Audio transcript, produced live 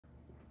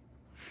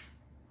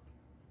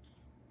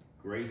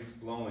grace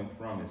flowing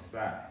from his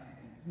side.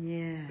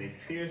 Yes. They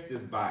pierced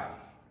his body,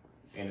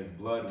 and his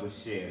blood was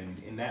shed.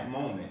 And in that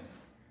moment,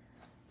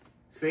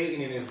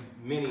 Satan and his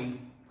many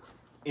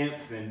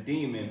imps and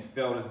demons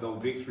felt as though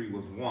victory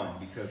was won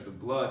because the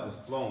blood was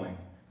flowing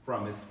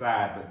from his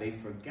side, but they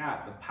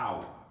forgot the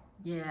power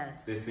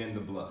that's in the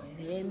blood.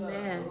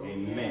 Amen.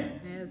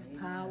 Amen. There's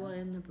power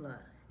in the blood.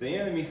 The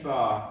enemy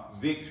saw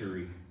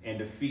victory and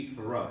defeat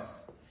for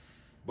us,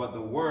 but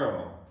the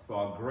world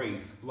saw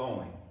grace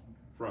flowing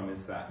from his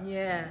side.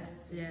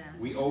 Yes.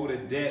 We owed a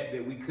debt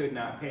that we could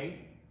not pay,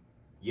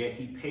 yet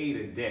he paid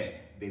a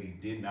debt that he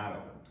did not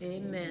owe.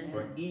 Amen.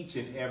 For each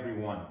and every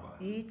one of us.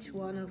 Each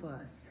one of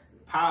us.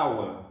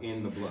 Power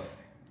in the blood.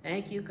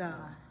 Thank you,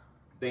 God.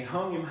 They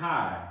hung him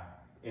high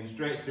and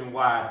stretched him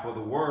wide for the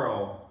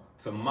world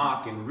to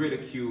mock and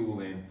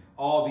ridicule and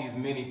all these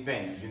many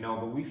things,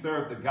 but we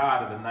serve the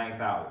God of the ninth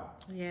hour.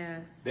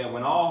 Yes. That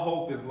when all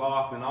hope is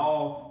lost and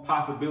all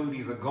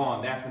possibilities are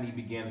gone, that's when he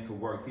begins to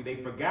work. See, they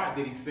forgot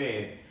that he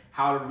said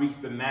how to reach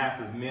the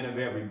masses, men of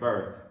every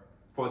birth.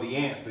 For the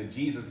answer,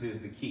 Jesus is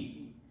the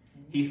key.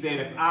 He said,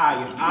 if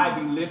I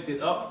be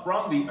lifted up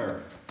from the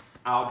earth,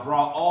 I'll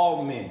draw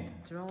all men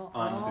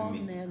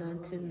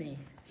unto me.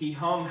 He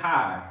hung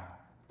high,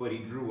 but he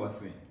drew us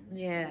in.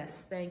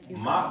 Yes, thank you.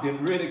 Mocked and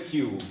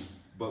ridiculed,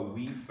 but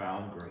we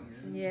found grace.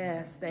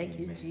 Yes, thank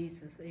you,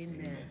 Jesus.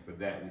 Amen. For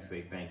that, we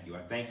say thank you.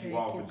 I thank you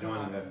all for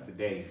joining us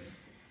today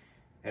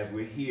as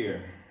we're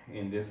here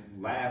in this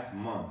last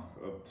month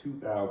of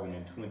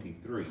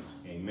 2023.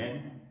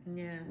 Amen.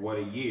 Yes. What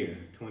a year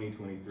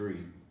 2023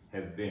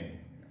 has been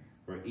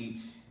for each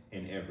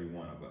and every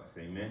one of us.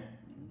 Amen.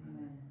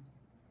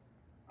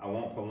 I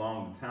won't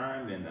prolong the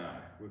time, and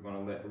we're going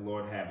to let the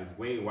Lord have his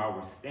way. While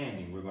we're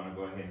standing, we're going to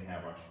go ahead and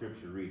have our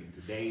scripture reading.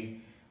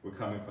 Today, we're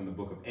coming from the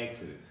book of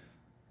Exodus,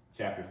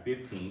 chapter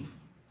 15,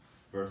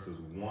 verses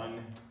 1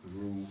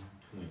 through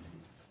 20.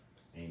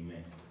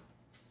 Amen.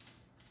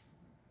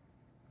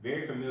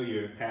 Very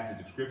familiar passage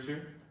of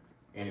scripture,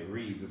 and it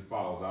reads as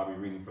follows. I'll be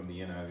reading from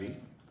the NIV.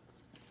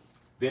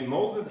 Then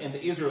Moses and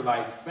the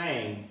Israelites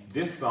sang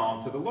this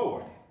song to the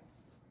Lord.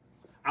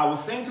 I will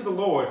sing to the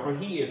Lord, for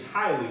he is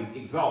highly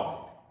exalted.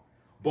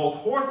 Both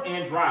horse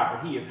and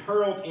driver he is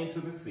hurled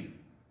into the sea.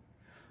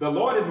 The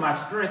Lord is my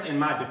strength and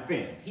my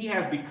defense. He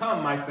has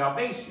become my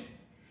salvation.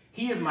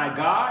 He is my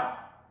God,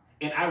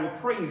 and I will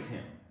praise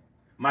him.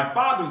 My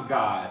father's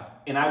God,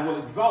 and I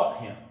will exalt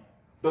him.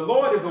 The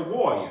Lord is a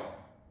warrior.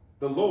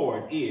 The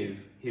Lord is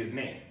his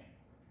name.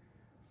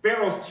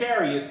 Pharaoh's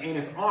chariots and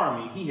his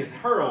army he has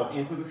hurled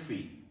into the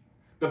sea.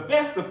 The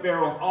best of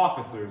Pharaoh's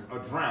officers are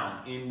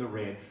drowned in the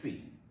Red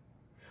Sea.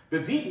 The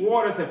deep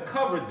waters have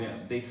covered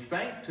them. They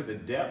sank to the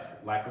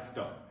depths like a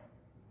stone.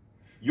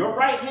 Your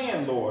right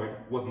hand, Lord,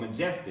 was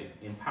majestic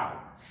in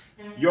power.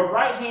 Your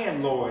right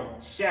hand, Lord,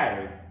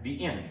 shattered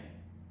the enemy.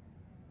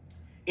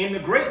 In the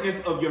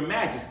greatness of your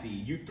majesty,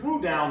 you threw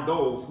down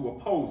those who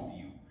opposed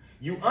you.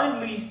 You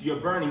unleashed your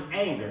burning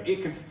anger.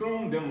 It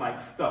consumed them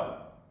like stubble.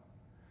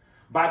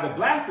 By the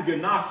blast of your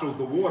nostrils,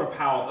 the water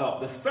piled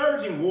up. The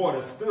surging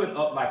waters stood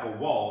up like a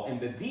wall, and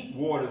the deep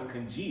waters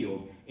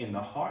congealed in the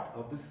heart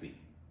of the sea.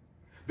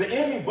 The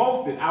enemy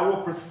boasted, I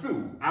will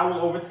pursue, I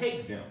will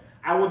overtake them.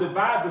 I will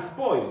divide the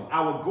spoils.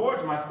 I will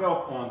gorge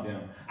myself on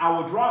them. I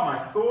will draw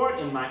my sword,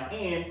 and my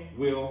hand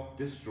will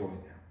destroy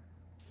them.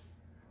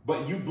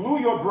 But you blew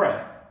your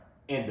breath,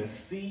 and the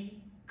sea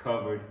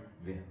covered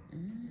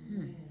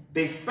them.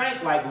 They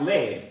sank like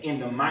lead in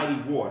the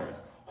mighty waters.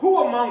 Who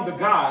among the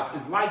gods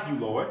is like you,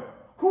 Lord?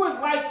 Who is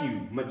like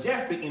you,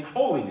 majestic in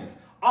holiness,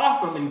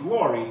 awesome in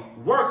glory,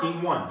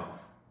 working wonders?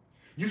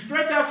 You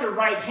stretch out your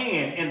right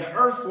hand, and the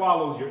earth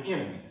swallows your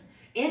enemies.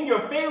 In your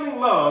failing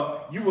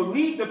love, you will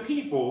lead the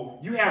people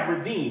you have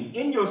redeemed.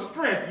 In your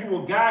strength, you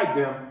will guide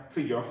them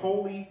to your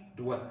holy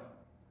dwelling.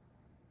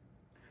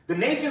 The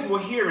nations will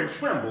hear and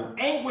tremble.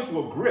 Anguish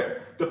will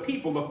grip the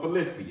people of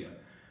Philistia.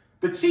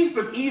 The chiefs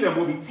of Edom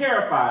will be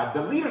terrified.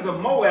 The leaders of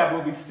Moab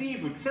will be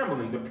seized with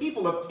trembling. The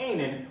people of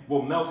Canaan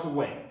will melt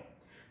away.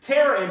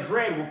 Terror and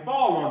dread will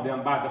fall on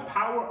them by the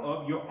power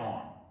of your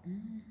arm.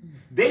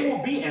 They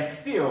will be as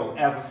still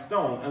as a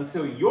stone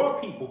until your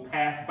people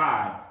pass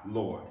by,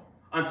 Lord.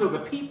 Until the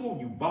people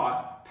you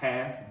bought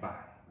pass by.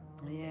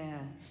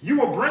 Yes. You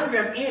will bring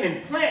them in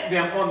and plant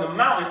them on the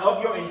mountain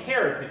of your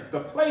inheritance, the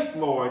place,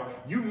 Lord,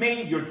 you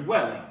made your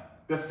dwelling,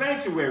 the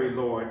sanctuary,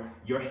 Lord,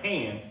 your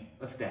hands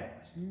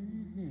established.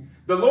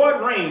 The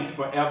Lord reigns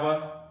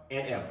forever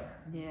and ever.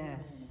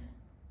 Yes.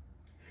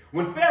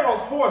 When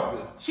Pharaoh's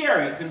horses,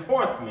 chariots, and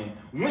horsemen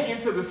went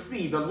into the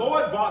sea, the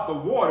Lord brought the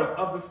waters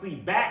of the sea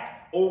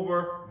back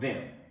over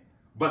them.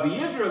 But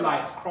the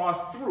Israelites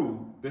crossed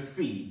through the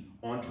sea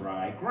on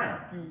dry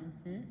ground.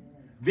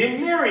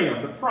 Then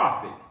Miriam, the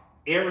prophet,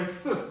 Aaron's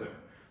sister,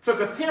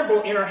 took a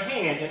timbrel in her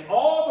hand, and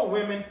all the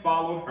women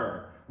followed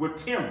her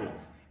with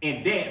timbrels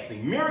and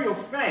dancing. Miriam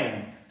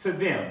sang to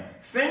them,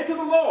 sing to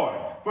the Lord,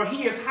 for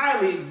he is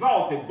highly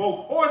exalted,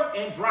 both horse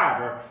and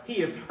driver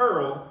he is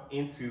hurled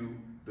into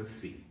the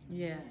sea.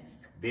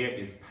 Yes. There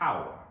is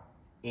power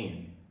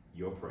in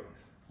your praise.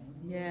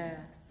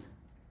 Yes.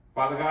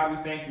 Father God,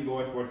 we thank you,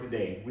 Lord, for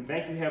today. We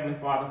thank you, Heavenly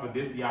Father, for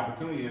this, the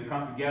opportunity to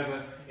come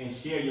together and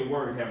share your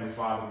word, Heavenly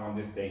Father, on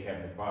this day,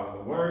 Heavenly Father.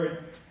 The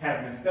word has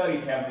been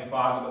studied, Heavenly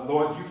Father, but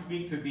Lord, you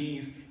speak to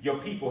these, your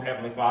people,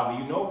 Heavenly Father.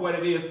 You know what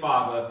it is,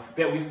 Father,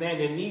 that we stand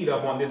in need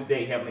of on this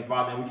day, Heavenly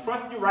Father. And we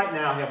trust you right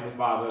now, Heavenly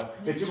Father,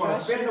 that you're going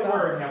to send the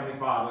word, Heavenly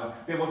Father,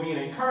 that will be an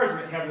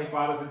encouragement, Heavenly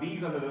Father, to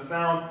these under the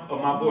sound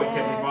of my voice,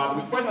 Heavenly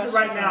Father. We trust you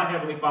right now,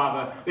 Heavenly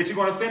Father, that you're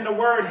going to send the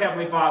word,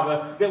 Heavenly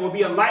Father, that will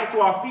be a light to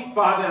our feet,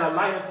 Father, and a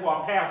light unto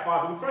our path,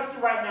 Father. We trust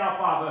you right now,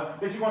 Father,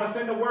 that you're going to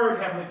send the word,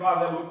 Heavenly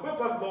Father, that will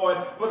equip us, Lord,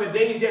 for the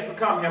days yet to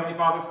come, Heavenly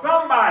Father.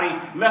 Somebody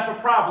left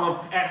a problem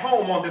at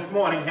home on this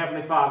morning,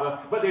 Heavenly Father,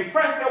 but they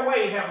pressed their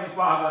way, Heavenly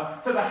Father,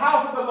 to the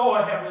house of the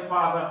Lord, Heavenly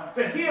Father,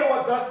 to hear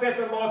what thus saith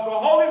the Lord. So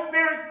Holy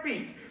Spirit,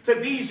 speak to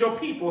these your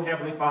people,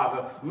 Heavenly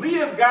Father.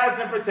 Lead us, guide us,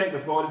 and protect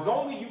us, Lord, as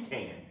only you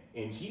can.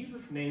 In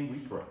Jesus' name we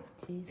pray.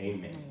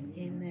 Amen.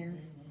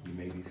 Amen. You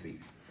may be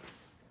seated.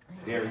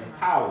 There is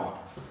power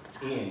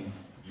in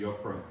your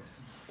praise.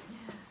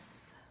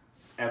 Yes.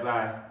 As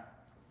I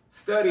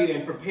studied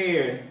and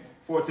prepared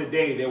for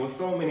today, there were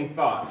so many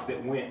thoughts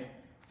that went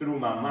through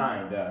my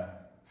mind.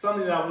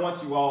 Something that I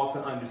want you all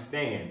to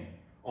understand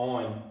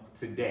on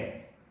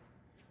today.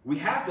 We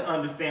have to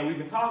understand, we've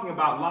been talking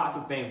about lots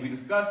of things. We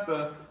discussed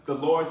the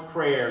Lord's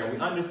Prayer, and we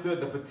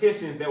understood the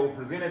petitions that were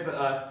presented to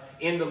us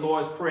in the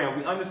Lord's Prayer. And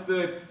we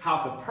understood how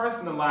to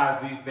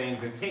personalize these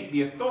things and take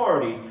the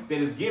authority that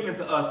is given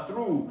to us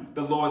through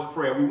the Lord's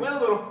Prayer. We went a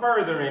little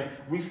further and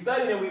we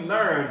studied and we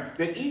learned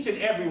that each and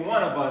every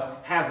one of us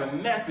has a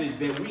message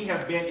that we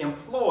have been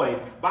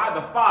employed by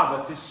the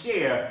Father to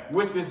share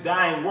with this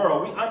dying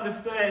world. We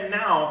understand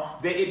now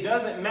that it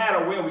doesn't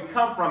matter where we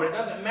come from. It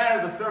doesn't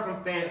matter the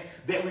circumstance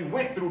that we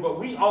went through, but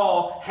we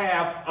all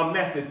have a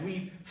message.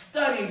 We've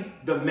studied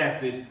the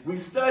message. We've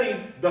studied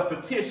the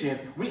petitions.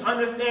 We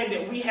understand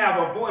that we have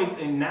a voice,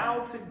 and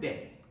now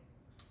today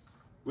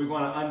we're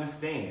going to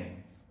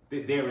understand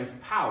that there is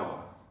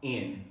power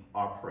in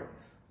our praise.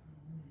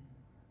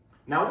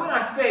 Now, when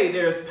I say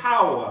there is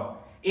power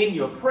in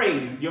your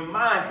praise, your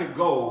mind could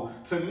go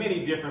to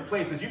many different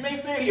places. You may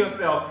say to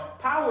yourself,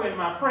 power in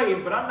my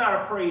praise, but I'm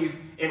not a praise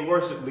and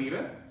worship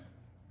leader.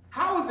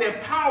 How is there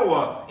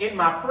power in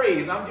my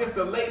praise? I'm just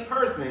a lay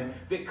person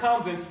that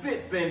comes and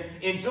sits and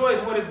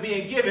enjoys what is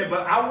being given.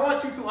 But I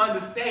want you to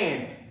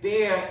understand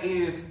there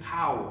is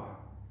power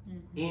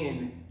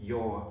in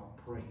your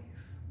praise.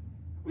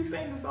 We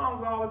sing the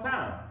songs all the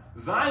time.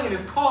 Zion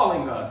is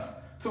calling us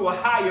to a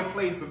higher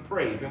place of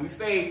praise. And we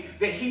say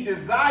that he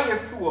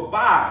desires to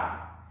abide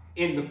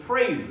in the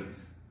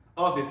praises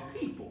of his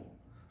people.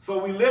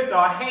 So we lift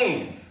our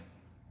hands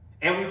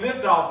and we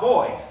lift our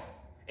voice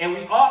and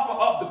we offer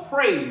up the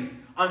praise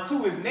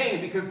unto his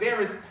name, because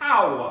there is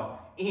power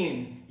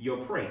in your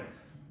praise.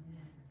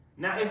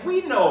 Now, if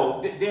we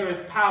know that there is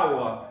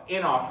power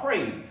in our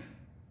praise,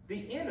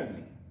 the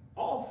enemy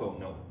also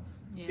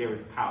knows there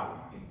is power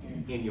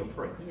in your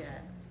praise. Yes.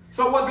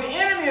 So what the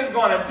enemy is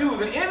going to do,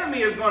 the enemy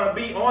is going to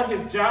be on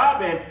his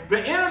job, and the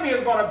enemy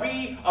is going to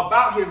be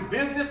about his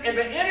business, and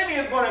the enemy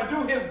is going to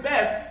do his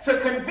best to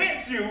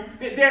convince you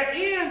that there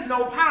is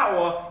no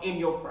power in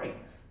your praise.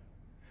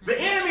 The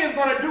enemy is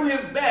going to do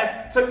his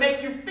best to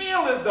make you feel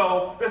as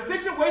though the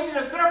situation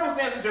and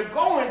circumstances you're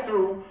going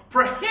through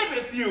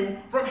prohibits you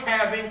from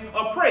having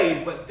a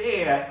praise. But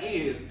there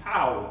is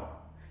power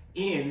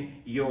in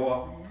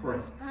your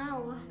praise.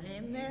 Power.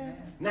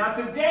 Amen. Now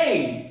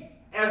today,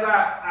 as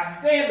I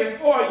stand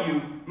before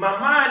you, my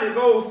mind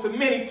goes to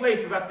many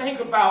places. I think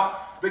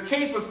about the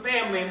Capers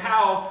family and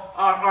how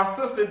our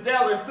sister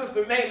Della and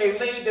sister May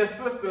laid their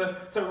sister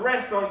to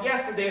rest on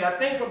yesterday. And I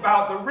think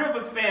about the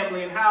Rivers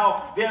family and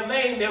how they're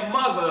laying their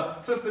mother,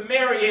 Sister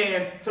Mary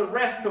Ann, to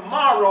rest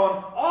tomorrow.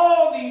 And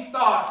all these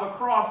thoughts are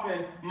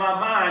crossing my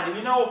mind. And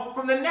you know,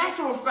 from the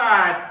natural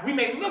side, we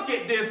may look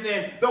at this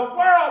and the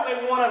world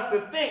may want us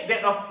to think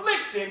that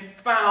affliction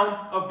found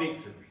a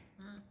victory.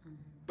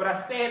 But I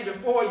stand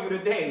before you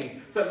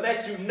today to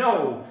let you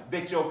know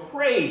that your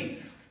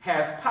praise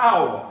has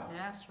power.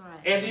 That's right.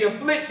 And the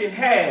affliction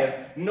has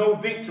no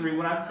victory.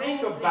 When I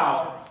think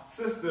about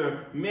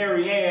Sister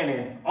Mary Ann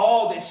and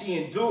all that she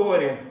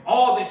endured and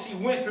all that she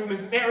went through,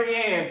 Miss Mary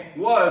Ann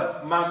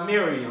was my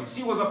Miriam.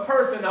 She was a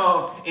person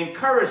of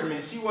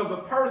encouragement. She was a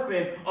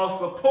person of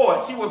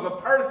support. She was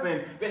a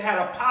person that had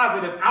a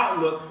positive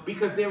outlook,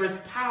 because there is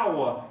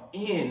power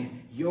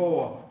in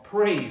your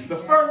praise. The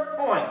first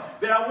point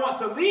that I want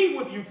to leave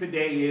with you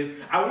today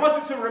is I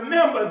want you to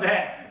remember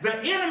that the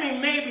enemy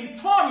may be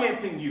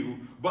tormenting you,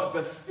 but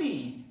the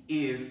sea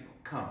is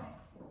coming.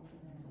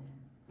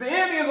 The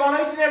enemy is on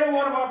each and every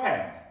one of our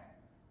paths.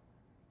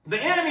 The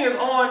enemy is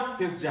on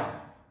his job.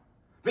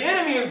 The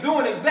enemy is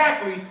doing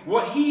exactly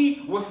what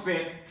he was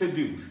sent to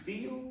do: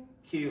 steal,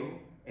 kill,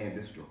 and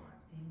destroy.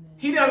 Amen.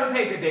 He doesn't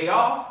take a day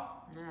off.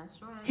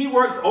 That's right. He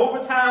works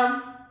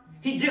overtime.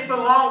 He gets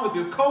along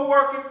with his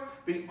co-workers.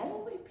 The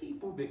only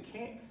people that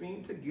can't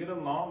seem to get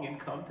along and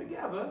come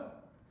together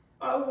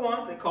are the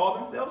ones that call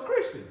themselves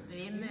Christians.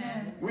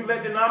 Amen. We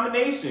let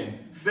denomination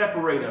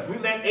separate us. We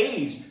let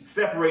age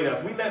separate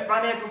us. We let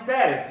financial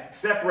status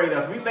separate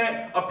us. We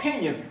let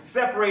opinions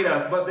separate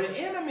us. But the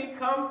enemy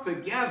comes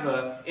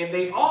together and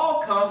they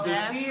all come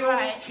to steal,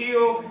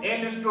 kill,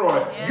 and destroy.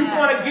 Yes. You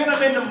want to get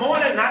them in the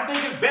morning and I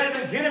think it's better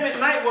to get them at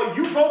night. Well,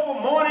 you go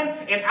for morning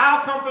and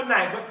I'll come for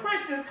night. But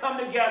Christians come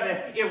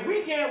together. If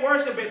we can't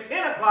worship at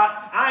 10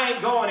 o'clock, I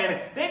ain't going in.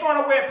 If they're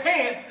going to wear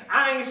pants,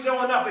 I ain't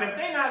showing up. And if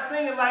they're not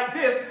singing like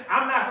this,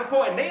 I'm not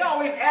supporting. They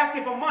always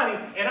asking for money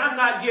and I'm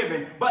not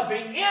giving. But the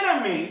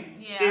enemy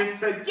is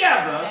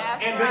together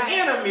and the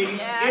enemy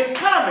is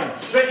coming.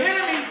 The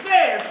enemy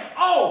says,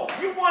 oh,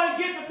 you want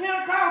to get the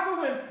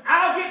Pentecostals and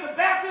I'll get the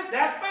Baptists?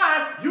 That's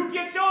fine. You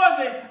get yours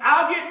and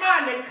I'll get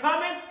mine. They're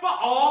coming for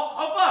all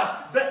of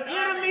us. The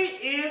enemy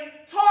is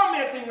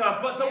tormenting us.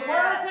 But the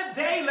word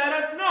today let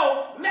us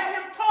know, let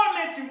him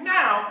torment you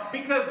now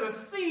because the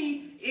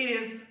seed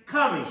is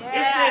coming.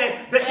 It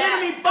says, the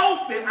enemy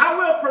boasted, I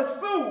will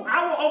pursue,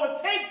 I will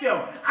overtake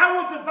them, I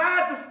will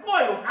divide the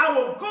spoils, I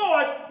will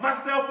gorge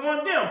myself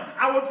on them,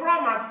 I will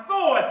draw my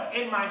sword,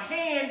 and my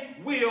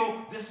hand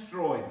will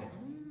destroy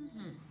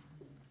them.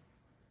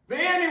 The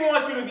enemy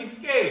wants you to be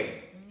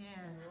scared.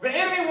 The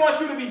enemy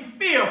wants you to be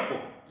fearful.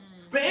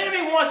 The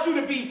enemy wants you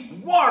to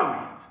be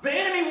worried. The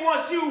enemy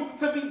wants you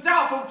to be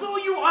doubtful. Do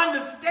you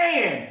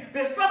understand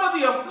that some of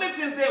the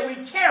afflictions that we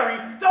carry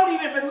don't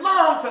even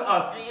belong to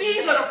us?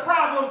 These are the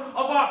problems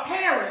of our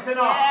parents and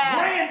our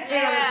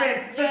grandparents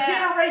and the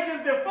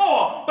generations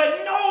before.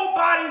 But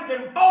nobody's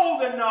been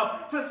bold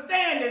enough to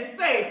stand and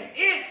say,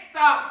 it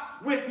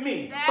stops with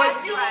me.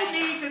 But you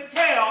need to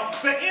tell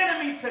the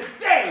enemy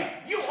today,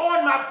 you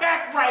on my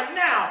back right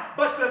now,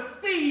 but the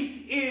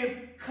seed is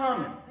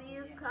coming. The seed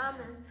is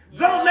coming.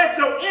 Don't let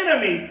your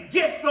enemy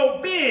get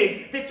so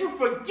big that you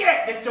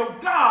forget that your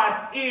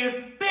God is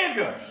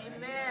bigger.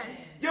 Amen.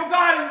 Your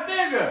God is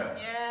bigger.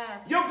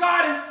 Yes. Your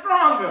God is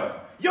stronger.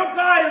 Your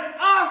God is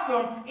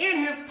awesome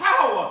in his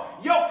power.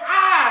 Your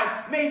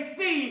eyes may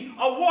see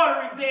a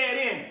watery dead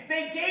end.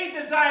 They gave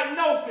the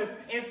diagnosis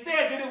and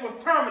said that it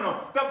was terminal.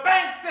 The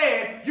bank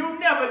said you'll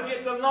never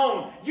get the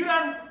loan. You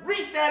done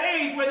reached that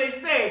age where they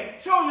say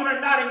children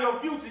are not in your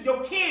future.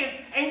 Your kids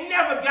ain't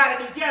never got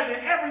it together.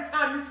 And every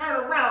time you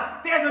turn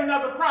around, there's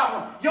another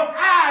problem. Your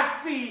eyes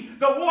see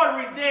the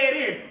watery dead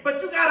end.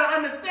 But you got to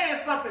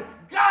understand something.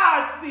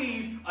 God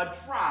sees a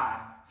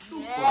dry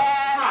super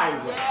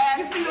highway.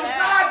 You see, the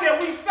God that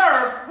we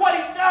serve, what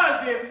he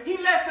does is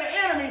he lets the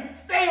enemy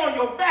stay on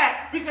your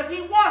back because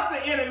he wants the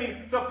enemy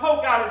to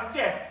poke out his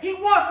chest. He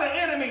wants the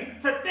enemy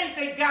to think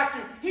they got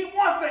you. He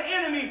wants the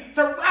enemy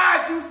to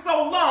ride you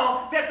so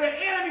long that the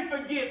enemy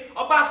forgets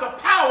about the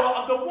power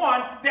of the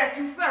one that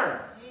you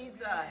serve.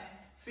 Jesus.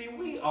 See,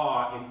 we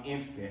are an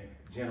instant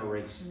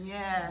generation.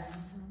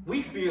 Yes.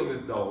 We feel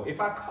as though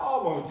if I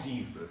call on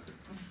Jesus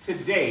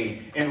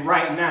today and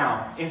right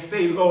now and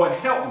say, Lord,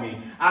 help me,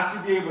 I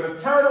should be able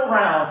to turn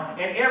around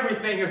and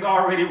everything is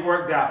already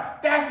worked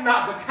out. That's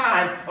not the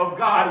kind of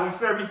God we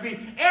serve. You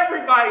see,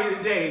 everybody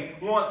today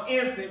wants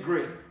instant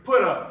grits.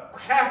 Put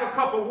half a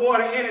cup of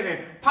water in it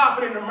and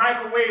pop it in the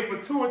microwave for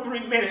 2 or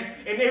 3 minutes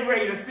and they're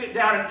ready to sit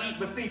down and eat.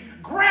 But see,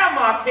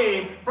 Grandma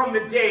came from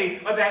the day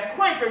of that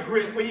Quaker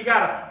grits where you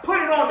got to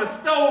put it on the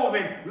stove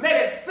and let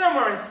it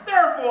simmer and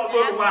stir for a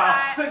little while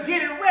to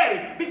get it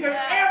ready. Because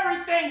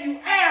everything you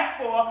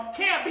ask for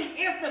can't be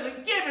instantly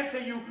given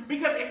to you,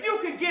 because if you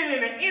could get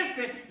it in an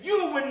instant,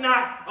 you would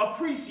not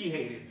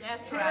appreciate it.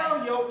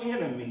 Tell your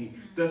enemy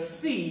the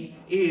seed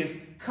is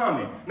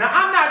coming. Now,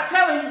 I'm not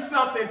telling you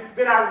something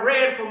that I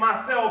read for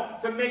myself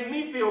to make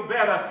me feel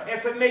better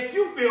and to make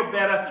you feel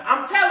better.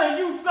 I'm telling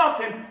you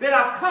something that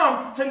I've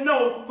come to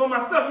know for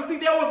myself. You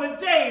see, there was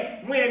a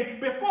day when,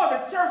 before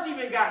the church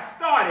even got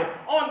started,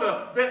 on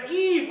the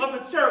eve of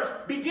the church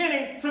begin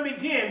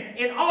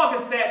in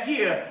August that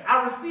year,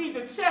 I received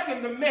a check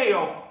in the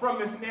mail from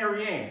Miss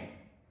Mary Ann.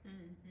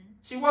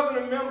 She wasn't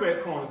a member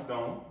at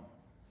Cornerstone.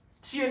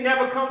 She had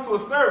never come to a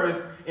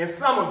service in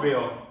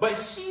Somerville, but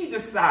she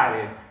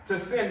decided to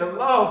send a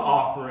love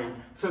offering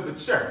to the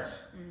church.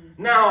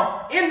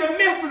 Now, in the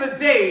midst of the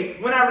day,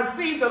 when I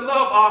received the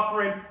love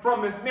offering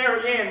from Miss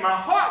Mary Ann, my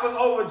heart was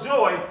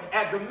overjoyed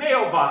at the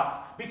mailbox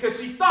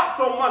because she thought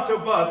so much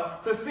of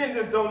us to send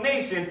this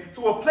donation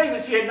to a place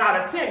that she had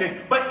not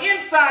attended. But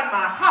inside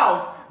my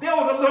house, there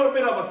was a little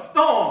bit of a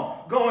storm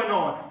going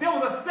on. There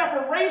was a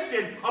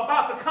separation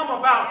about to come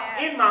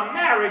about in my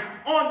marriage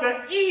on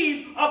the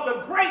eve of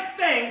the great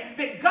thing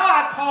that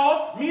God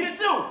called me to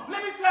do.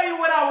 Let me tell you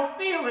what I was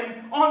feeling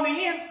on the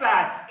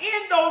inside.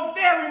 In those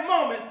very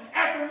moments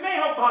at the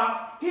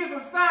mailbox, here's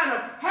a sign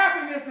of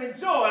happiness and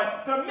joy.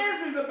 The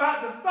ministry's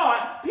about to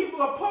start.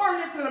 People are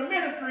pouring into the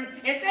ministry,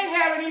 and they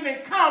haven't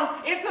even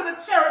come into the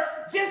church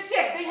just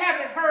yet. They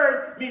haven't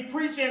heard me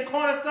preach in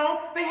Cornerstone.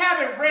 They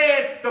haven't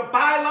read the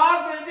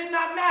bylaws, but it did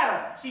not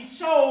matter. She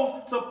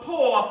chose to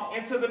pour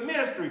into the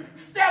ministry.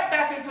 Step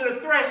back into the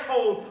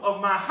threshold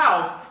of my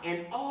house,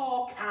 and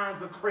all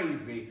kinds of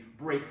crazy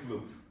breaks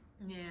loose.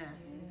 Yes.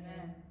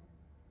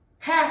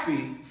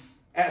 Happy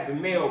at the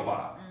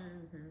mailbox.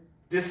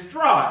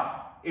 distraught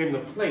in the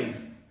place.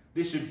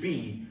 This should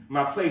be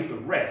my place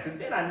of rest.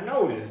 And then I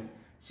noticed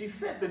she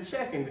sent the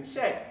check, and the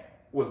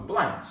check was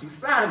blank. She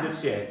signed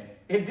the check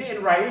and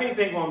didn't write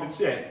anything on the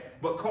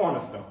check but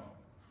Cornerstone.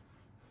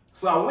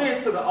 So I went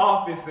into the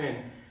office and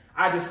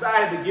I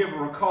decided to give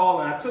her a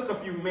call, and I took a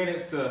few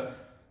minutes to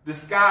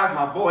disguise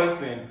my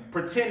voice and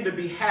pretend to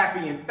be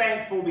happy and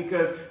thankful,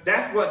 because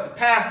that's what the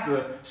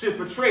pastor should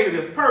portray to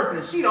this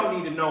person. She don't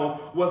need to know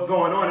what's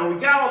going on. And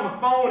we got on the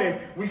phone and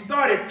we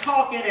started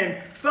talking,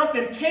 and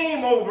something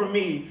came over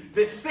me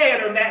that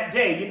said on that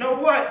day, you know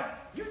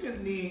what? You just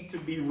need to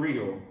be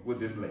real with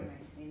this lady.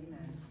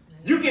 Amen.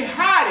 You can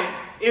hide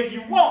it if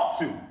you want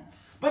to,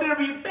 but it'll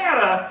be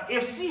better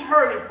if she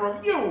heard it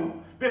from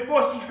you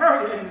before she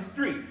heard it in the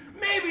street.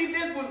 Maybe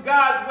this was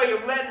God's way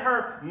of letting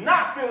her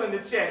not fill in the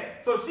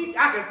check so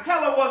I could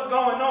tell her what's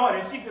going on,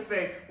 and she could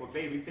say, well,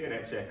 baby, tear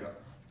that check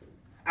up.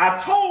 I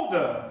told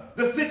her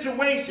the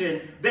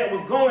situation that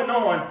was going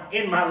on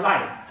in my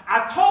life.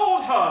 I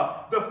told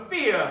her the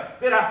fear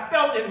that I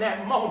felt in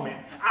that moment.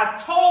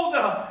 I told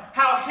her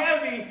how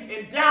heavy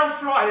and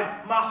downtrodden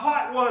my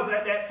heart was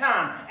at that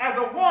time. As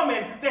a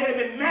woman that had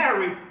been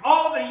married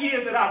all the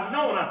years that I've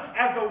known her,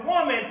 as the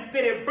woman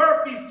that had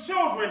birthed these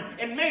children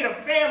and made a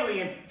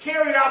family and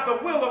carried out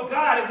the will of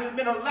God as has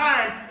been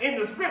aligned in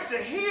the scripture,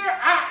 here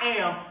I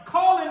am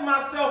calling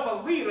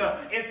myself a leader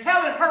and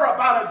telling her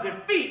about a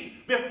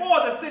defeat before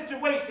the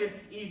situation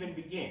even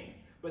begins.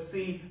 But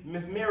see,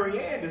 Miss Mary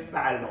Ann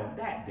decided on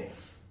that day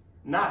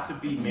not to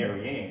be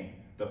Mary Ann,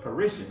 the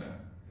parishioner,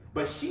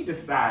 but she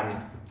decided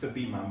to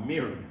be my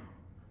Miriam,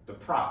 the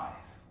prophetess.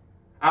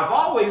 I've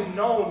always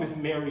known Miss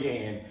Mary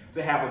Ann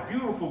to have a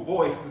beautiful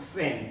voice to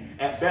sing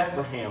at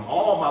Bethlehem.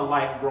 All my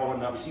life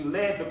growing up, she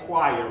led the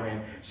choir,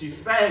 and she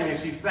sang and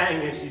she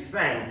sang and she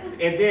sang.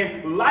 And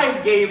then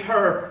life gave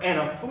her an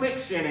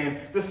affliction, and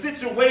the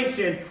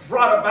situation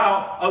brought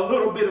about a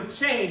little bit of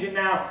change. And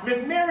now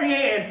Miss Mary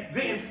Ann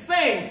didn't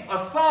sing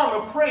a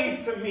song of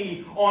praise to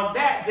me on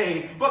that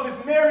day, but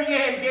Miss Mary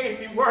Ann gave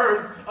me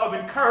words of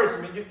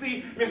encouragement. You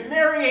see, Miss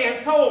Mary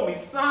Ann told me,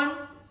 son,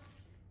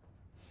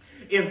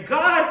 if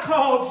God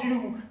called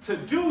you to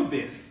do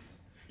this,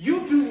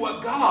 you do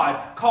what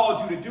God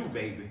called you to do,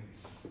 baby.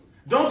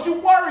 Don't you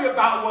worry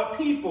about what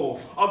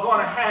people are going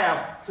to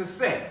have to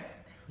say.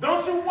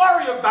 Don't you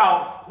worry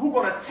about who's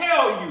going to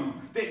tell you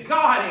that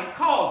God ain't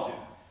called you.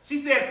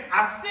 She said,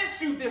 I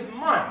sent you this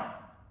money,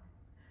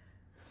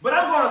 but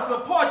I'm going to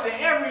support you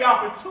every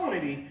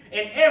opportunity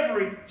and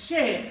every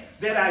chance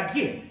that I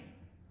get.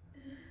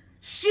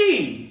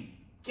 She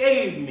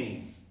gave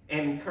me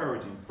an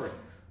encouraging praise.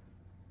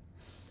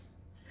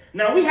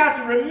 Now we have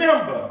to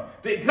remember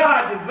that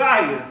God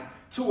desires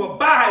to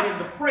abide in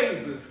the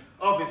praises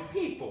of his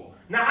people.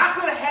 Now I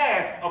could have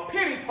had a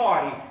pity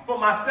party for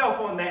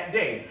myself on that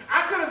day.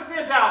 I could have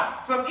sent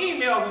out some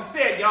emails and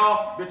said,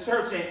 y'all, the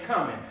church ain't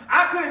coming.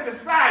 I could have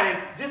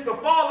decided just to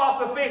fall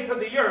off the face of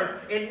the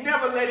earth and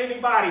never let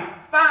anybody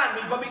find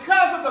me. But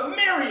because of the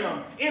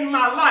Miriam in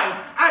my life,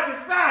 I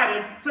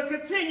decided to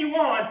continue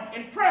on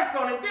and press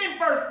on. And then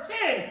verse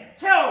 10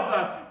 tells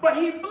us, but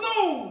he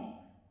blew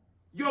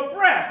your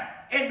breath,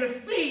 and the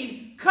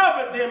sea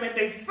covered them, and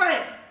they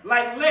sank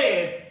like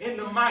lead in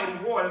the mighty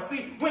water.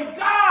 See, when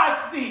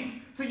God speaks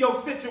to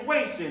your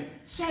situation,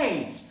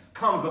 change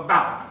comes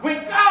about.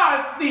 When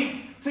God speaks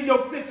to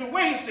your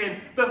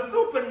situation, the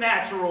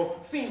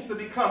supernatural seems to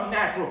become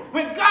natural.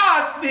 When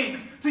God speaks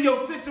to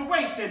your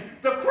situation,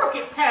 the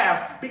crooked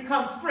paths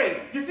become straight.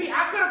 You see,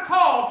 I could have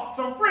called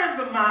some friends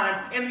of mine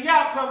and the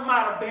outcome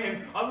might have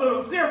been a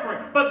little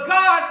different. But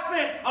God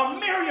sent a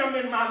Miriam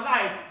in my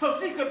life so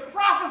she could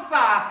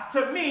prophesy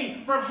to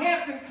me from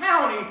Hampton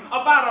County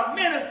about a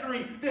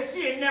ministry that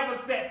she had never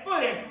set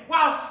foot in.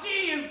 While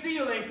she is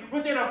dealing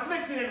with an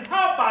affliction in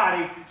her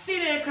body, she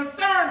didn't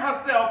concern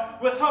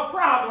herself with her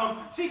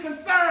problems. She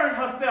concerned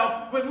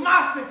herself with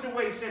my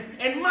situation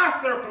and my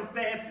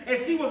circumstance, and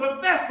she was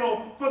a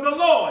vessel for the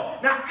Lord.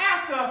 Now,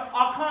 after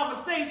our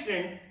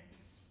conversation,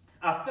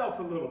 I felt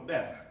a little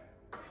better.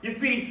 You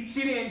see,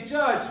 she didn't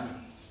judge me.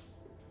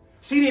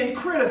 She didn't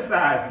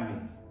criticize me.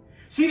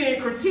 She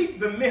didn't critique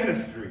the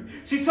ministry.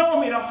 She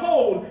told me to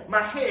hold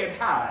my head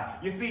high.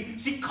 You see,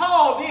 she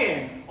called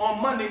in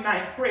on Monday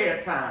night prayer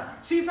time.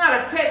 She's not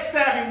a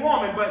tech-savvy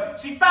woman, but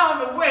she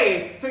found a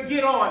way to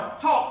get on,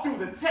 talk through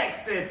the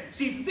text, and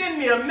she sent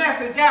me a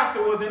message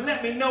afterwards and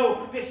let me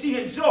know that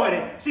she enjoyed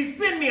it. She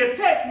sent me a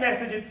text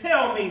message and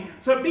tell me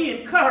to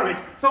be encouraged.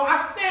 So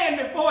I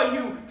stand before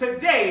you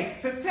today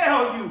to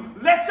tell you,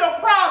 let your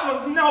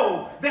problems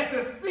know that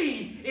the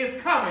sea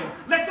is coming.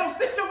 Let your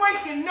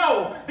situation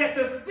know that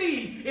the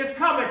sea is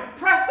coming.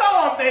 Press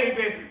on,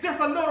 baby, just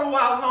a little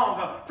while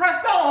longer.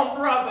 Press on,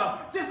 brother,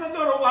 just a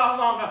little while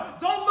longer.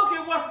 Don't look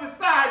at what's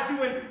beside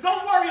you and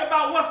don't worry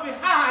about what's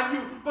behind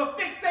you, but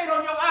fixate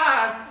on your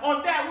eyes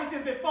on that which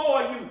is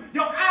before you.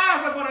 Your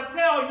eyes are going to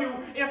tell you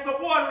it's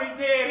a watery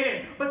dead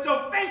end, but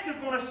your faith is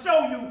going to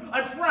show you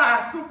a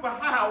dry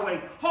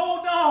superhighway.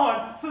 Hold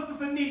on, Sister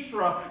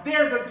Sinitra,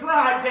 there's a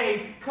dry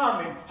day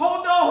coming.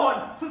 Hold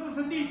on,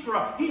 Sister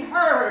Sinitra, he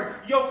heard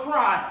your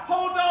cry.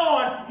 Hold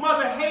on,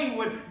 Mother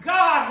Haywood,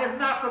 God has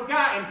not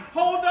forgotten.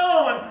 Hold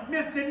on,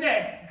 Miss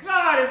Jeanette,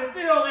 God is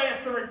still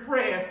answering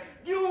prayers.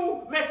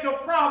 You let your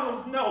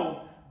problems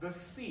know the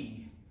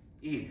sea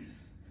is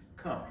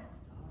coming.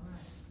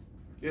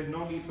 There's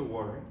no need to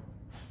worry.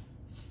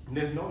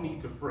 There's no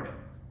need to fret,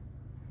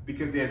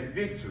 because there's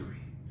victory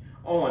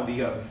on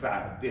the other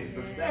side of this.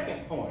 The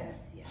second point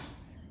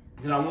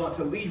that I want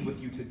to leave with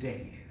you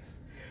today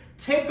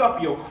is take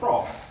up your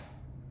cross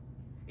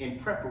in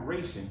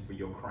preparation for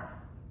your crown.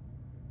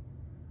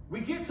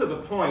 We get to the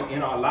point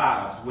in our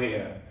lives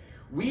where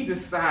we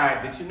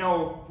decide that,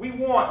 we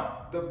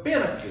want the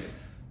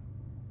benefits,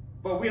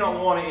 but we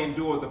don't want to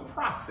endure the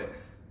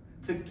process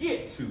to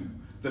get to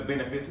the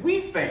benefits.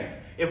 We think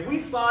if we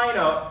sign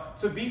up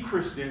to be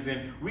Christians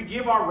and we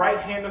give our right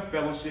hand of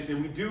fellowship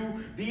and we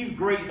do these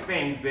great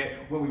things, that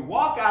when we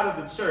walk out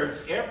of the church,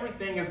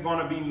 everything is going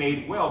to be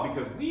made well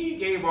because we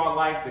gave our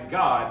life to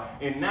God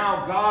and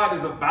now God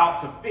is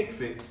about to fix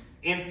it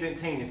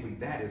instantaneously.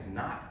 That is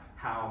not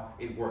how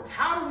it works.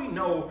 How do we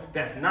know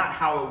that's not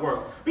how it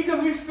works?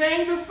 Because we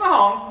sing the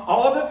song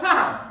all the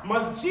time.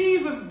 Must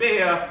Jesus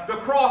bear the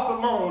cross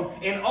alone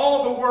and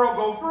all the world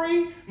go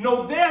free?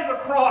 No, there's a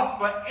cross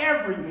for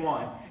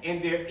everyone,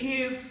 and there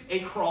is a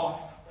cross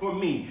for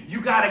me.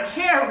 You got to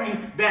carry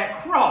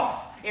that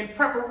cross in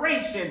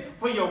preparation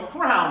for your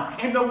crown.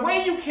 And the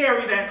way you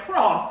carry that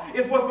cross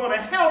is what's going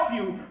to help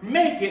you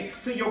make it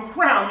to your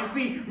crown. You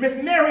see,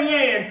 Miss Mary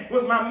Ann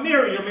was my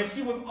Miriam, and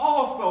she was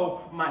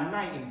also my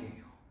nightingale.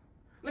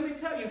 Let me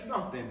tell you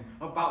something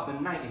about the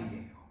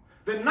nightingale.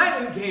 The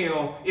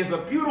nightingale is a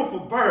beautiful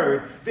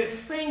bird that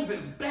sings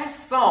its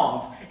best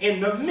songs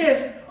in the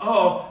midst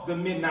of the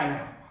midnight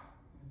hour.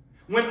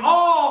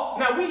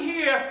 Now we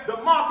hear the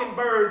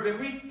mockingbirds and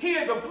we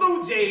hear the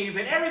blue jays,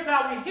 and every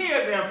time we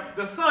hear them,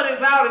 the sun is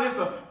out and it's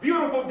a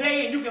beautiful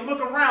day and you can look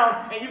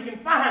around and you can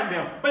find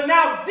them. But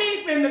now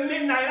deep in the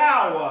midnight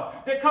hour,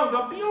 there comes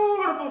a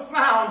beautiful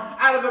sound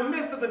out of the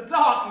midst of the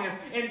darkness,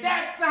 and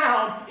that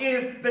sound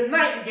is the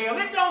nightingale.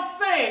 It don't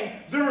sing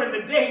during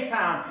the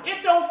daytime.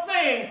 It don't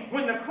sing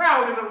when the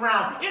crowd is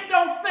around. It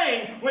don't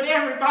sing when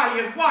everybody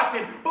is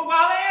watching. But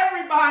while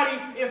everybody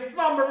is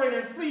slumbering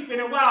and sleeping,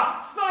 and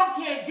while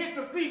some can't get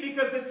to sleep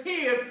because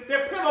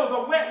their pillows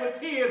are wet with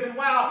tears, and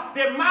while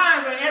their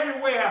minds are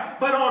everywhere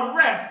but on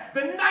rest,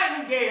 the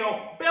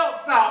nightingale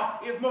belts out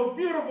its most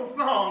beautiful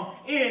song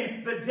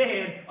in the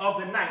dead of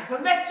the night to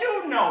let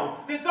you know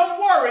that don't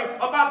worry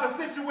about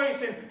the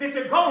situation that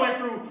you're going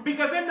through,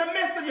 because in the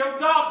midst of your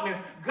darkness,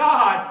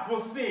 God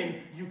will send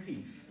you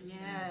peace.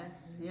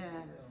 Yes,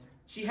 yes.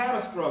 She had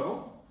a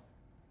struggle,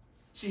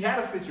 she had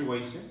a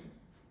situation,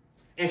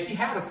 and she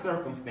had a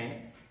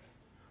circumstance,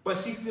 but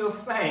she still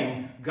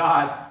sang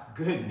God's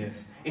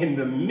goodness in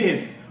the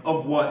midst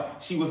of what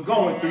she was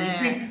going through. You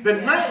see, the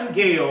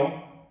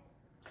nightingale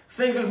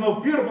sings his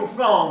most beautiful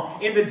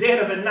song in the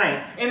dead of the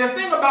night. And the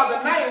thing about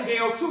the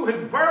nightingale, too,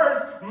 is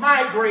birds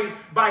migrate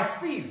by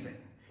season.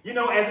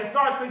 As it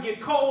starts to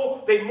get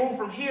cold, they move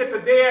from here to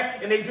there,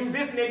 and they do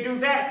this and they do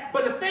that.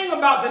 But the thing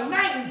about the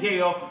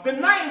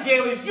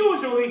nightingale is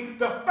usually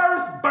the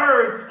first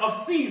bird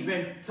of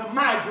season to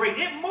migrate.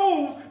 It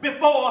moves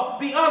before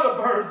the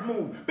other birds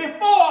move.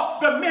 Before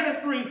the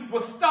ministry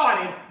was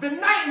started, the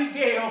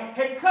nightingale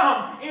had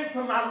come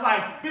into my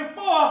life.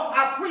 Before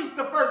I preached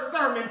the first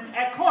sermon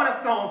at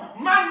Cornerstone,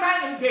 my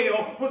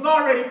nightingale was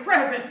already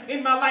present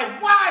in my life.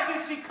 Why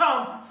did she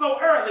come so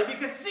early?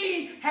 Because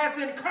she had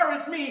to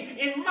encourage me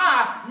in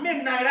my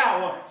midnight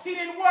hour. She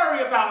didn't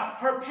worry about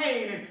her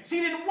pain, and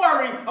she didn't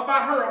worry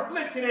about her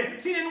affliction, and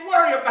she didn't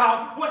worry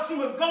about what she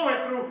was going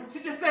through.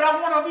 She just said,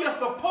 I want to be a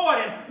support,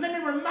 and let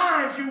me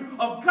remind you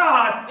of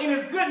God and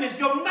his goodness.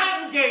 Your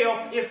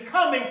nightingale is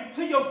coming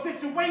to your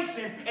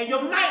situation, and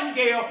your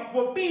nightingale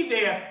will be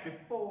there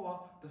before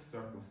the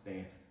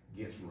circumstance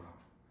gets rough.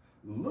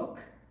 Look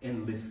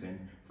and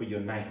listen for your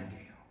nightingale.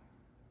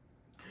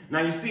 Now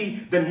you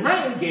see, the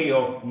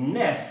nightingale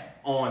nests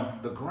on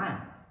the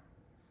ground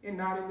and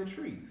not in the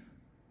trees.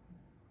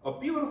 A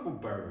beautiful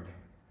bird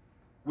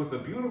with a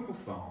beautiful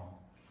song.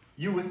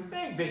 You would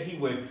think that he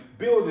would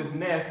build his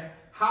nest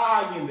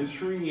high in the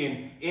tree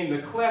and in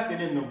the cleft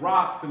and in the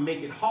rocks to make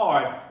it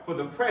hard for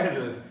the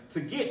predators to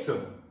get to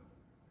them.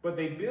 But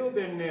they build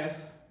their nest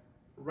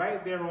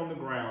right there on the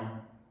ground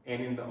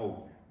and in the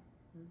open.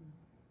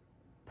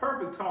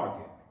 Perfect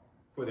target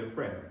for their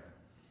predator.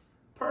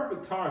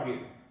 Perfect target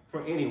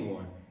for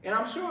anyone. And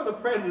I'm sure the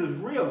predators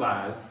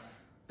realize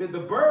that the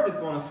bird is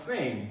going to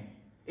sing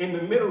in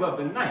the middle of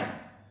the night.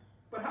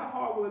 But how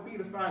hard will it be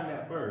to find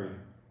that bird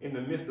in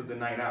the midst of the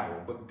night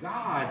hour? But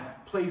God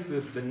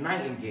places the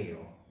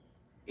nightingale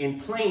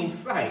in plain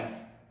sight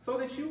so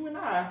that you and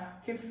I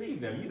can see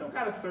them. You don't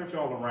got to search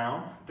all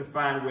around to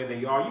find where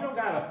they are. You don't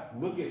got to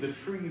look at the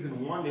trees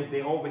and wonder if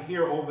they're over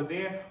here or over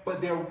there.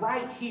 But they're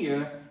right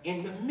here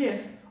in the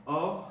midst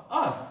of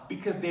us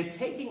because they're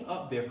taking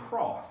up their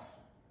cross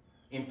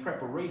in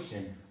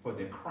preparation for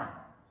their crown.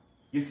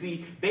 You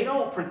see, they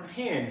don't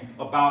pretend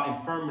about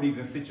infirmities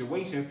and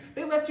situations.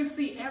 They let you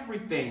see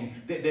everything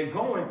that they're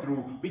going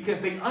through because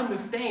they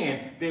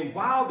understand that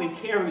while they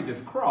carry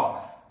this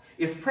cross,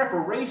 it's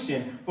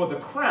preparation for the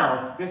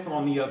crown that's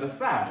on the other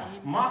side.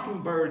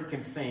 Mockingbirds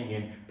can sing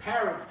and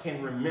parrots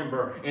can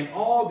remember and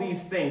all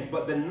these things,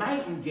 but the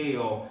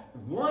nightingale,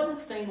 one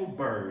single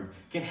bird,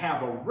 can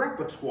have a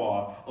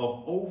repertoire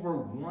of over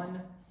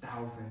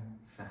 1,000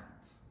 sounds.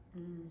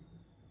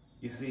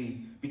 You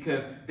see,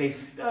 because they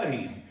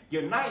studied.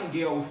 Your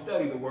nightingale will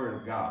study the word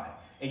of God.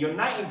 And your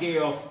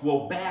nightingale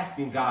will bask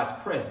in God's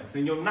presence.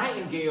 And your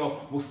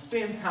nightingale will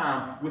spend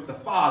time with the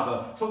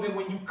Father so that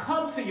when you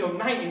come to your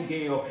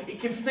nightingale,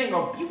 it can sing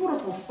a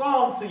beautiful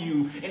song to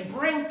you and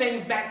bring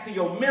things back to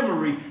your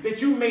memory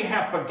that you may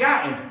have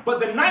forgotten.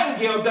 But the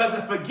nightingale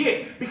doesn't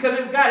forget because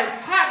it's got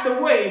it tucked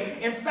away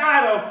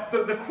inside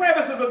of the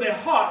crevices of their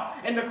hearts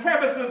and the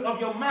crevices of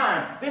your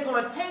mind. They're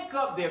going to take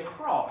up their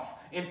cross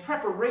in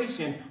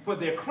preparation for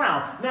their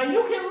crown. Now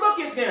you can look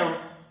at them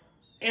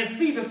and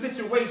see the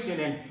situation,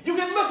 and you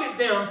can look at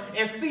them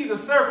and see the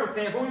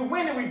circumstance. When we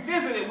went and we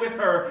visited with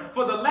her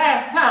for the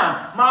last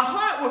time, my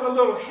heart was a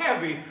little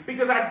heavy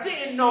because I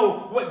didn't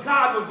know what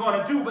God was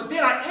going to do. But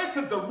then I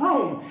entered the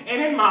room,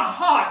 and in my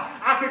heart,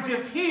 I could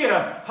just hear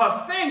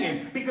her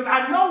singing because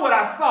I know what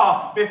I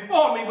saw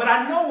before me, but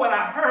I know what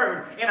I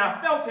heard and I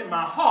felt in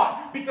my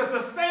heart. Because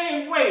the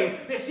same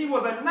way that she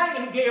was a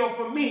nightingale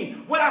for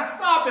me, what I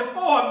saw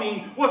before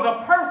me was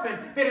a person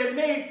that had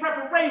made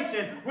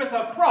preparation with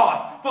her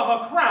cross for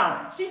her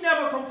crown. She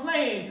never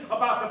complained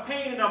about the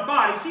pain in her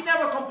body. She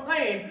never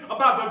complained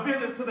about the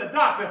visits to the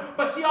doctor,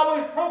 but she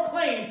always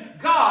proclaimed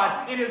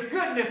God and his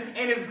goodness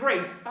and his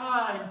grace.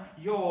 Find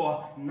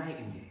your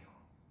nightingale.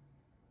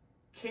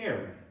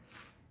 Carry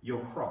your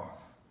cross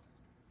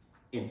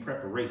in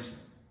preparation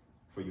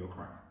for your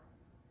crown.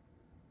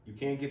 You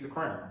can't get the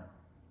crown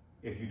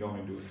if you don't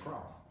endure the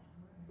cross.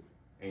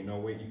 Ain't no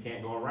way, you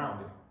can't go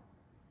around it.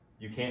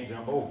 You can't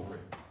jump over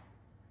it.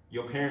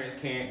 Your parents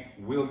can't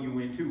will you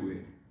into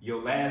it.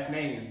 Your last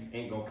name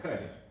ain't gonna cut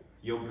it.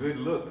 Your good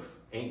looks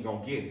ain't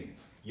gonna get it.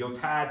 Your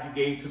tithe you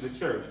gave to the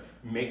church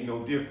make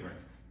no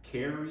difference.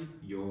 Carry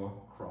your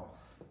cross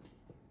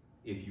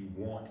if you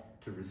want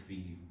to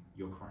receive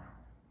your crown.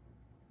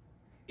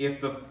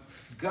 If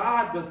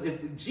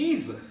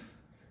Jesus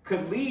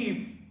could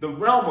leave the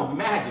realm of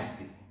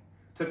majesty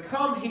to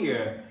come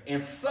here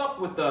and sup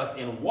with us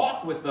and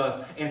walk with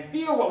us and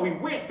feel what we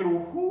went through,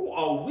 who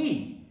are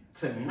we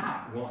to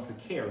not want to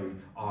carry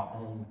our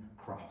own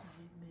cross?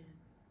 Amen.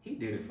 He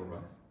did it for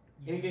us.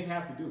 And he didn't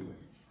have to do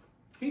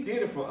it. He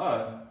did it for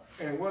us,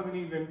 and it wasn't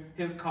even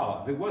his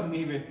cause. It wasn't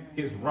even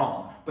his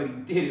wrong, but he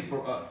did it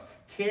for us.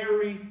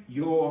 Carry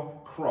your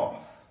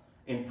cross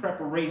in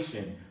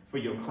preparation for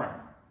your crown.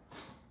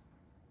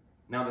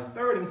 Now, the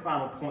third and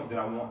final point that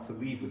I want to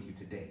leave with you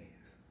today is,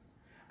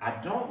 I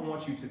don't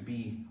want you to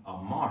be a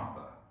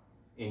Martha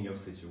in your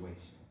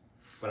situation,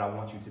 but I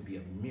want you to be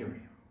a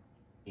Miriam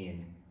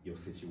in your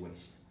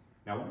situation.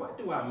 Now, what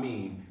do I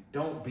mean,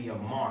 don't be a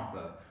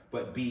Martha,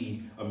 but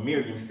be a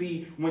Miriam?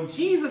 See, when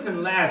Jesus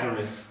and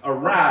Lazarus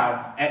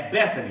arrived at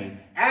Bethany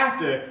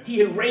after he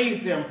had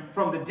raised him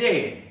from the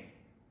dead,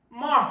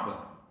 Martha,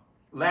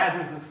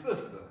 Lazarus'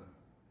 sister,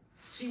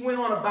 she went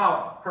on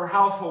about her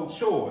household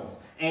chores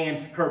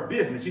and her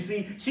business. You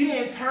see, she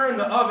didn't turn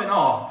the oven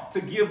off to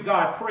give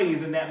God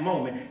praise in that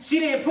moment. She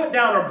didn't put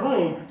down her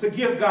broom to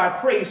give God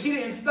praise. She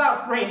didn't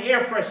stop spraying air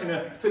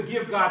freshener to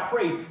give God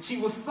praise. She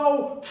was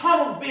so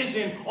tunnel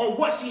vision on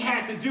what she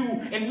had to do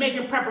and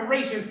making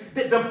preparations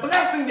that the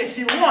blessing that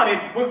she wanted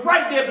was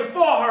right there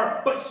before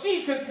her, but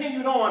she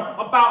continued on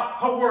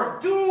about her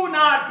work. Do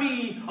not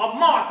be a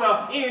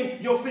Martha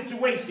in your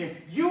situation.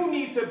 You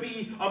need to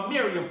be a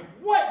Miriam.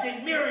 What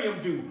did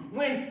Miriam do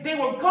when they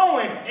were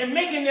going and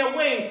making their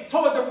way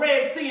toward the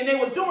Red Sea and they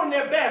were doing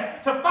their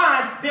best to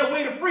find their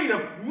way to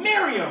freedom?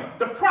 Miriam,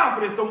 the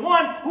prophetess, the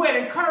one who had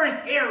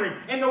encouraged Aaron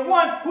and the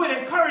one who had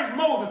encouraged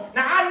Moses.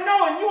 Now I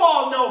know and you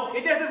all know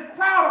that there's this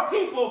crowd of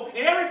people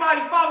and everybody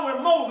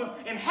following Moses,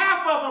 and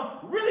half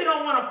of them really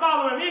don't want to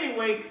follow him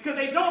anyway because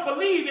they don't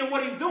believe in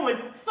what he's doing.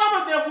 Some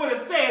of them would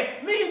have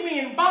said, leave me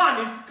in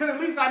bondage because at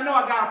least I know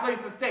I got a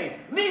place to stay.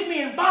 Leave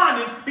me in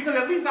bondage because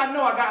at least I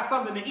know I got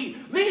something to eat.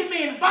 Leave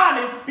me in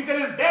bondage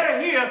because it's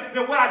better here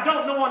than what I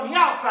don't know on the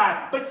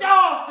outside. But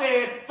y'all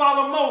said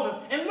follow Moses.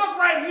 And look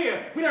right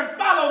here. We done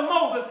followed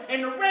Moses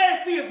and the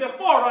Red Sea is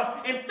before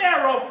us and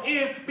Pharaoh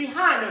is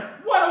behind us.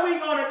 What are we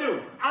going to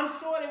do? I'm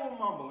sure they were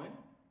mumbling.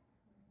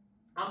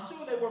 I'm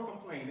sure they were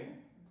complaining.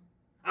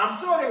 I'm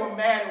sure they were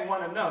mad at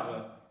one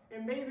another.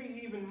 And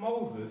maybe even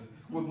Moses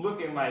was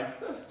looking like,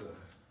 sister,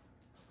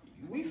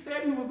 we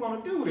said we was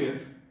going to do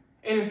this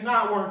and it's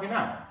not working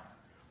out.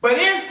 But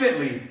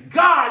instantly,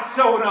 God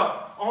showed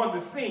up on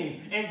the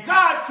scene. And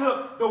God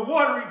took the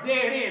watery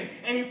dead end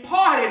and he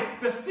parted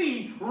the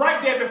sea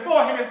right there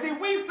before him. And see,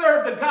 we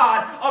serve the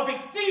God of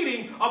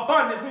exceeding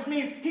abundance, which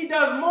means he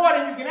does more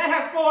than you can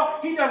ask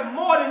for. He does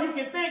more than you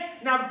can think.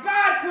 Now,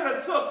 God could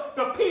have took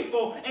the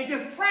people and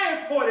just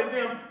transported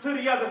them to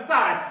the other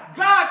side.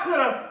 God could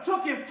have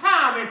took his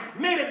time and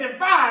made a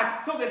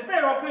divide so that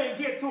Pharaoh couldn't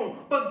get to him.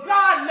 But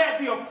God let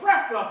the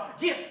oppressor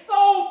get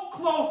so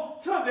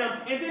close to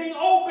them, and then he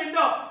opened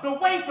up the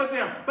way for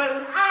them. But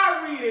when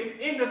I read it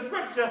in the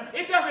scripture,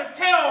 it doesn't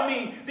tell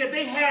me that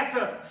they had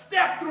to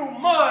step through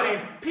mud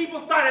and people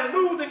started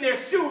losing their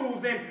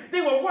shoes and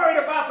they were worried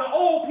about the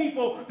old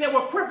people that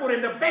were crippled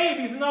and the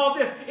babies and all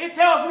this. It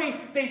tells me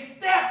they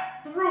stepped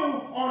through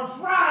on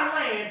dry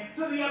land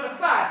to the other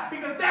side,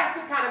 because that's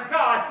the kind of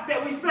God that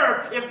we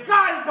serve. If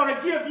God is going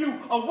to give you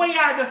a way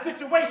out of the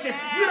situation,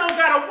 you don't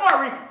got to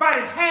worry about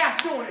it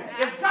half doing it.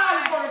 If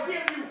God is going to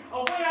give you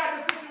a way out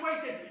of the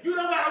situation, you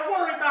don't got to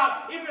worry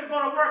about if it's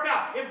going to work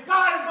out. If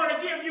God is going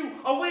to give you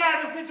a way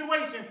out of the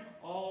situation,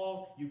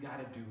 all you got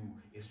to do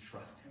is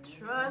trust him.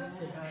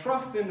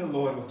 Trust in the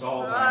Lord with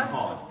all thine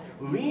heart.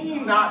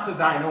 Lean not to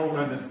thine own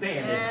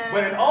understanding,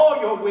 but in all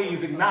your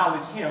ways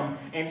acknowledge him,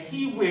 and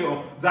he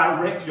will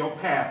direct your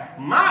path.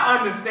 My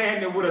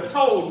understanding would have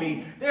told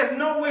me there's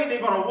no way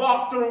they're going to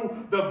walk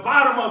through the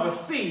bottom of a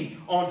sea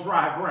on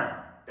dry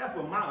ground. That's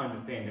what my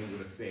understanding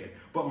would have said.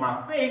 But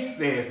my faith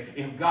says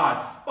if God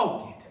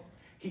spoke it,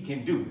 he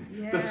can do it.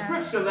 Yes. The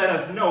scripture let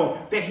us know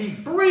that he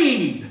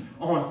breathed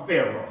on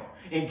Pharaoh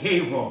and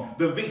gave him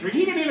the victory.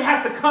 He didn't even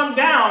have to come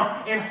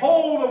down and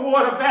hold the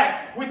water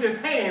back with his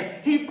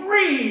hands. He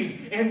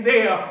breathed, and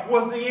there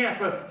was the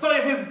answer. So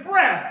if his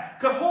breath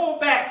could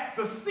hold back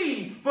the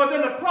sea for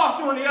them to cross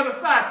through on the other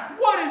side,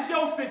 what is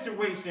your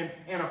situation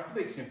and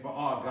affliction for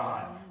our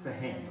God to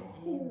handle?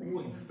 Who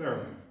wouldn't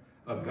serve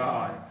a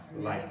God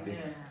like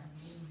this?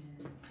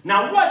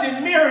 Now, what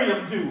did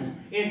Miriam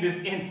do in this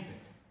instant?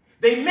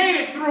 They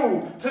made it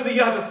through to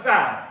the other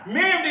side.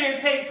 Miriam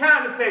didn't take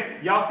time to say,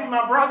 y'all see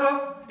my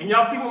brother? And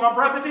y'all see what my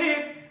brother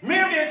did?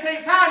 Miriam didn't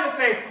take time to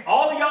say,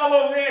 all of y'all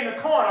over there in the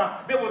corner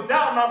that was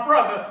doubting my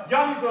brother,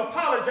 y'all need to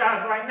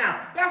apologize right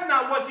now. That's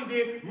not what she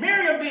did.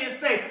 Miriam didn't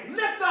say,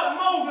 lift up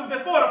Moses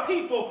before the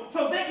people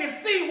so they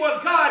can see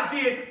what God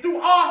did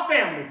through our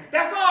family.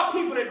 That's our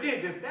people that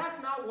did this.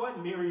 That's not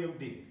what Miriam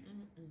did.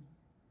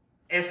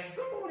 As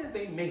soon as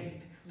they made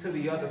it to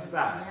the other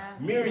side,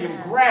 Miriam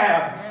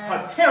grabbed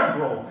her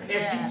timbrel and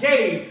she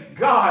gave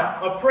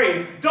God a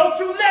praise. Don't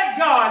you let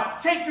God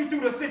take you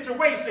through the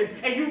situation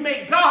and you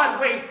make God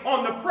wait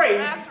on the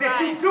praise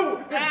you do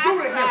to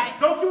him.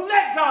 Don't you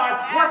let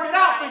God work it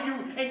out for you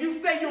and you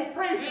say you'll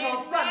praise him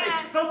on Sunday.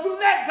 Don't you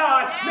let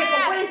God make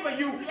a way for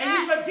you and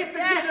you forget to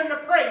give him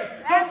the praise.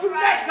 Don't you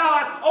let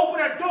God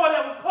open a door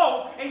that was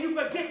closed and you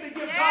forget to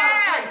give God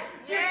a praise.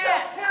 Get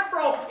your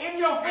timbrel in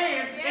your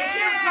hand and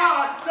give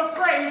God the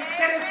praise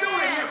that is due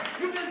to him.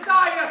 You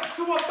desire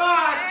to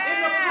abide in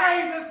the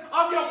praises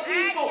of your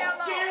people.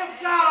 Give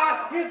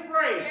God his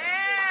praise.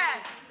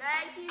 Yes.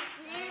 Thank you,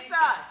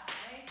 Jesus.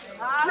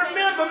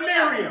 Remember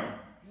Miriam.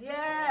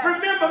 Yes.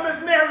 Remember Miss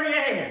Mary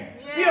Ann.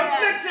 Yes. The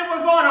affliction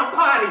was on her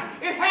body.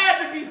 It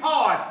had to be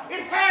hard.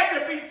 It had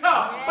to be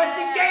tough. Yes. But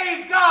she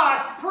gave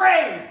God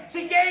praise.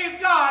 She gave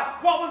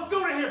God what was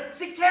due to him.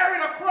 She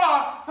carried a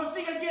cross so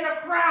she could get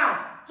a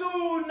crown.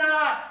 Do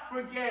not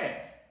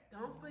forget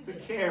to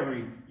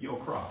carry your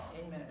cross.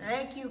 Amen.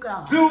 Thank you,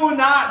 God. Do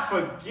not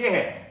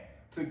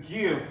forget to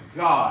give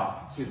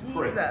God his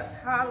praise.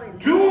 Hallelujah.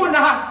 Do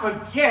not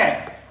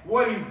forget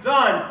what he's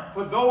done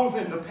for those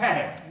in the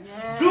past.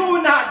 Yes.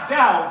 Do not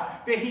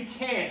doubt that he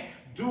can't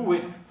do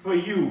it for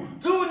you.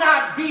 Do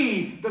not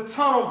be the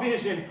tunnel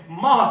vision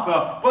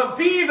Martha, but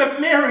be the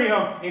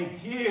Miriam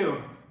and give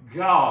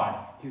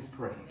God his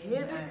praise.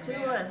 Give it to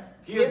him.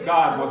 Give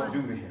God what's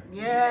due to him.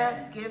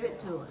 Yes, give it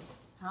to him.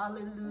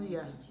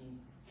 Hallelujah.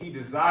 He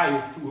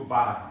desires to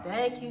abide.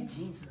 Thank you,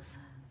 Jesus.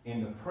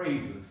 In the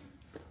praises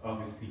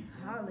of his people.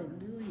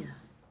 Hallelujah.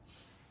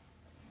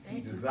 He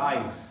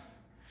desires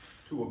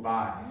to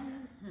abide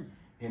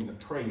in the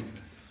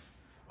praises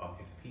of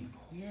his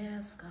people.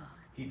 Yes, God.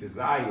 He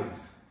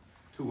desires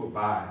to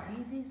abide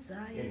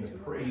in the to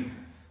praises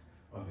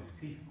of his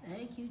people.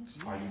 Thank you,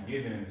 Jesus. Are you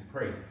giving him his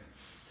praise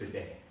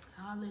today?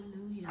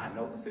 Hallelujah. I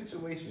know the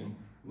situation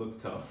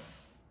looks tough.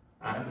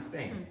 I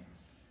understand.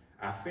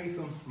 I face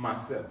them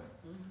myself.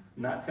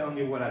 Not telling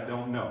you what I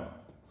don't know.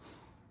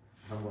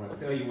 I'm going to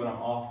tell you what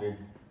I'm often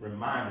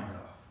reminded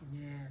of.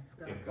 Yes,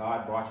 God. If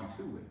God brought you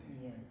to it,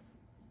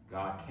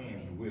 God can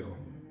and will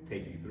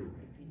take you through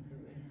it.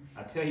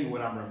 I tell you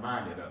what I'm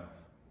reminded of.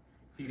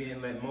 He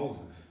didn't let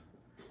Moses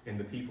and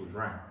the people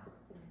drown.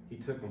 He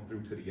took them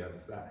through to the other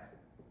side.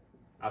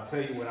 I'll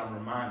tell you what I'm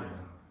reminded of.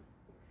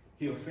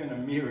 He'll send a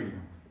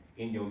Miriam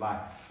in your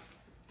life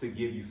to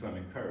give you some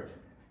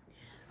encouragement.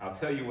 Yes. I'll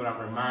tell you what I'm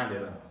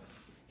reminded of.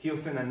 He'll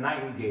send a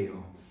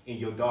nightingale in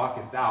your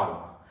darkest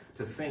hour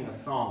to sing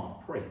a song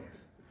of praise.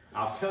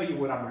 I'll tell you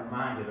what I'm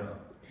reminded of.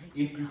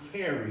 If you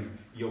carry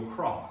your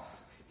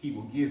cross, he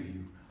will give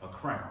you a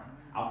crown.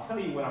 I'll tell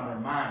you what I'm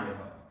reminded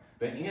of.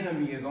 The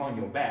enemy is on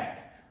your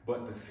back,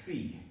 but the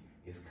sea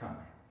is coming.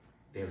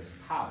 There is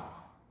power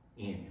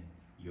in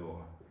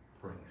your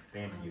praise.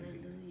 Stand to your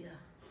feet. Hallelujah.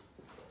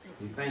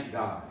 We thank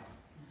God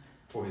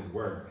for his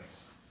word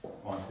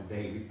on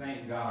today. We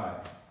thank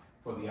God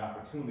for the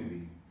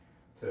opportunity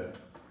to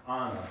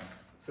honor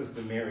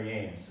Sister Mary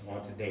Ann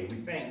on today. We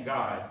thank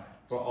God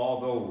for all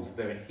those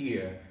that are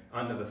here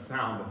under the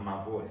sound of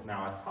my voice.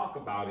 Now, I talk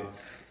about it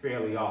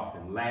fairly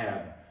often,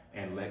 lab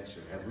and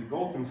lecture. As we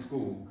go through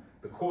school,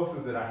 the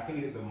courses that I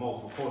hated the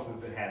most were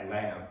courses that had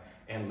lab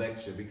and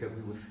lecture, because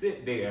we would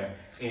sit there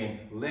and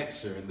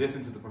lecture and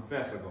listen to the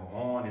professor go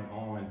on and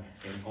on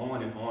and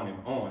on and on and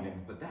on.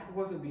 But that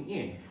wasn't the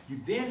end.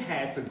 You then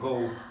had to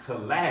go to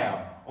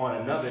lab on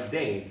another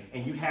day,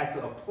 and you had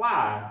to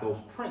apply those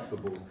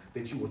principles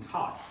that you were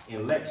taught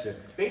in lecture.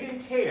 They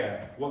didn't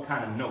care what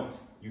kind of notes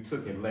you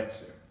took in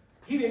lecture.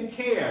 He didn't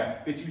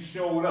care that you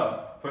showed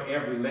up for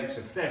every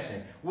lecture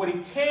session. What he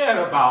cared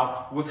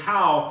about was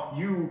how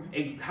you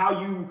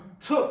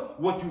took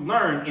what you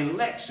learned in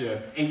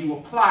lecture and you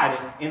applied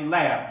it in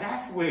lab.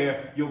 That's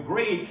where your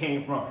grade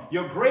came from.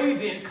 Your grade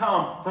didn't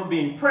come from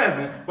being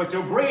present, but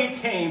your grade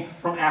came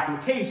from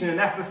application. And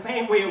that's the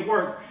same way it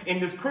works in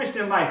this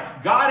Christian life.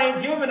 God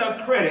ain't giving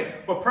us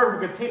credit for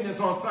perfect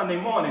attendance on Sunday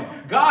morning.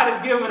 God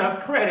is giving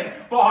us credit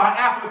for our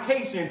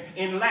application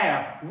in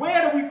lab.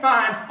 Where do we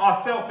find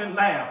ourselves in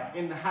lab?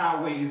 In the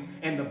highways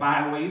and the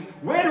byways.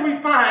 Where do we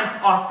find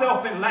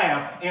ourselves in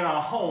lab? In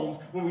our homes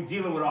when we're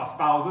dealing with our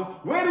spouses.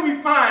 Where do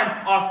we find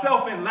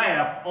ourselves in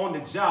lab? On the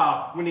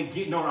job when they're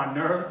getting on our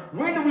nerves.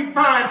 Where do we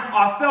find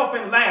ourselves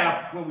in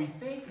lab? When we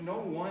think no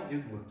one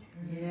is looking.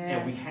 Yes.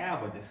 And we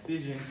have a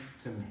decision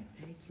to make.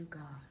 Thank you,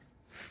 God.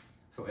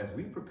 So as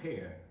we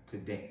prepare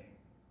today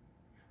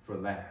for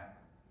lab,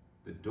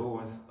 the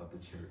doors of the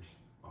church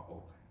are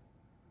open.